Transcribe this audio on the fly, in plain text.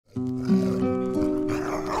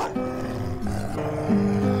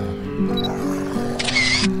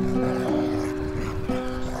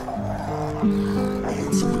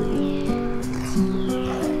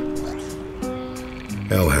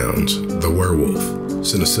the werewolf,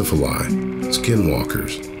 cynocephali,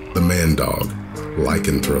 skinwalkers, the man-dog,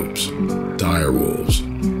 lycanthropes, direwolves,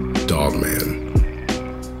 Dogman.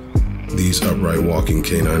 These upright walking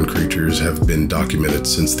canine creatures have been documented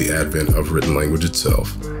since the advent of written language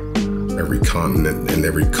itself. Every continent and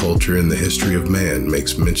every culture in the history of man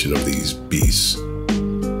makes mention of these beasts.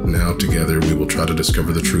 Now together we will try to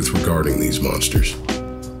discover the truth regarding these monsters.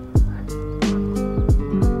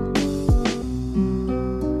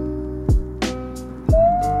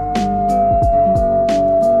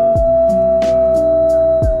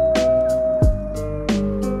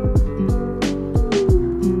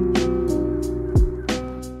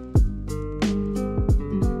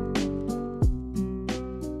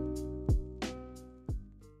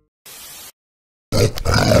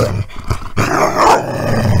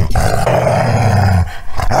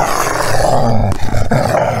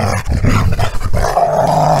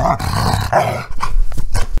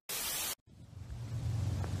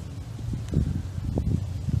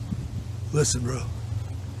 Listen, bro.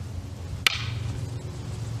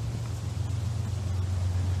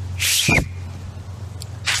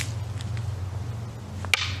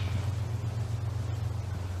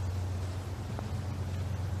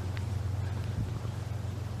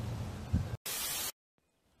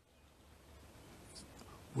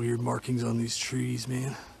 Weird markings on these trees,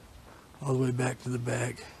 man. All the way back to the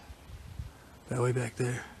back. That way back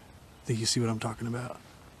there. I think you see what I'm talking about.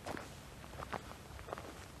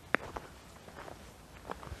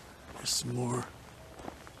 There's some more.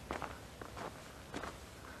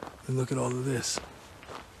 And look at all of this.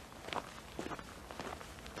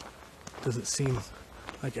 Doesn't seem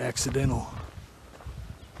like accidental.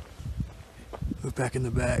 Look back in the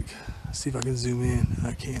back. See if I can zoom in.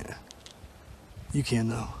 I can't. You can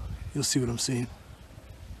though. You'll see what I'm seeing.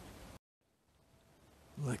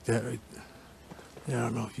 Like that right there. Yeah, I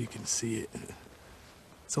don't know if you can see it.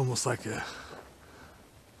 It's almost like the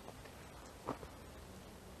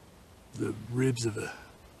ribs of a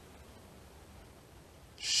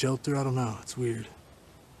shelter. I don't know. It's weird.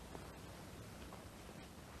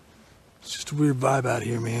 It's just a weird vibe out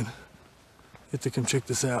here, man. You have to come check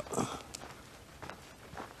this out.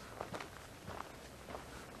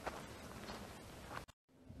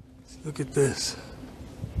 Look at this.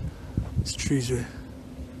 This tree's right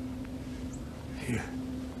here.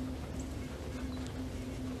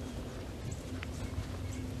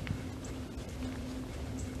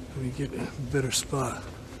 Let me get a better spot.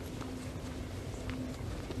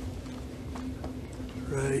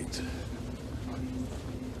 Right.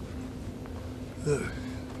 Look.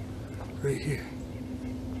 Right here.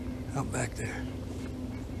 Out back there.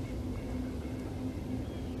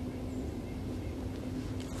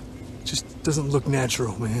 Just doesn't look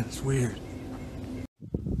natural, man. It's weird.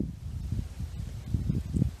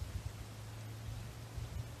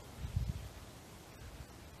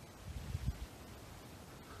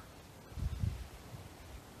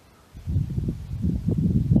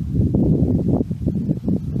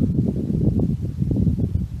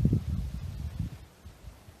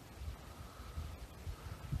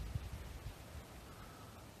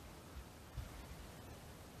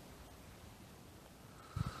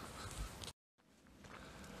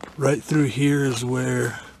 Right through here is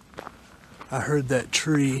where I heard that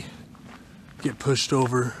tree get pushed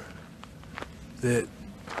over that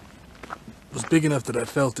was big enough that I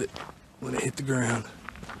felt it when it hit the ground.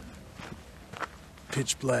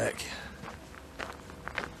 Pitch black.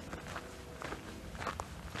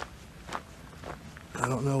 I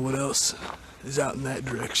don't know what else is out in that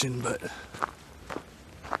direction, but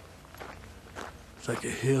it's like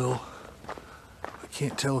a hill.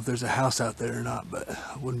 Can't tell if there's a house out there or not, but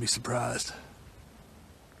I wouldn't be surprised.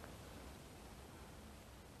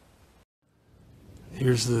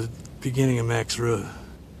 Here's the beginning of Max Road.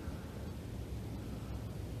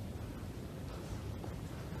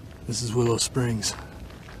 This is Willow Springs.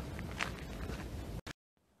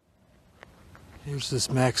 Here's this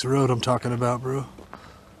Max Road I'm talking about, bro.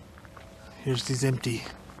 Here's these empty,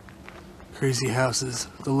 crazy houses.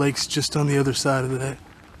 The lake's just on the other side of that.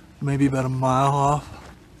 Maybe about a mile off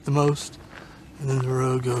at the most, and then the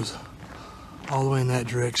road goes all the way in that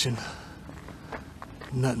direction.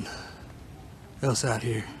 Nothing else out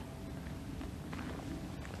here.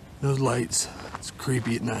 No lights. It's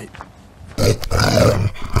creepy at night.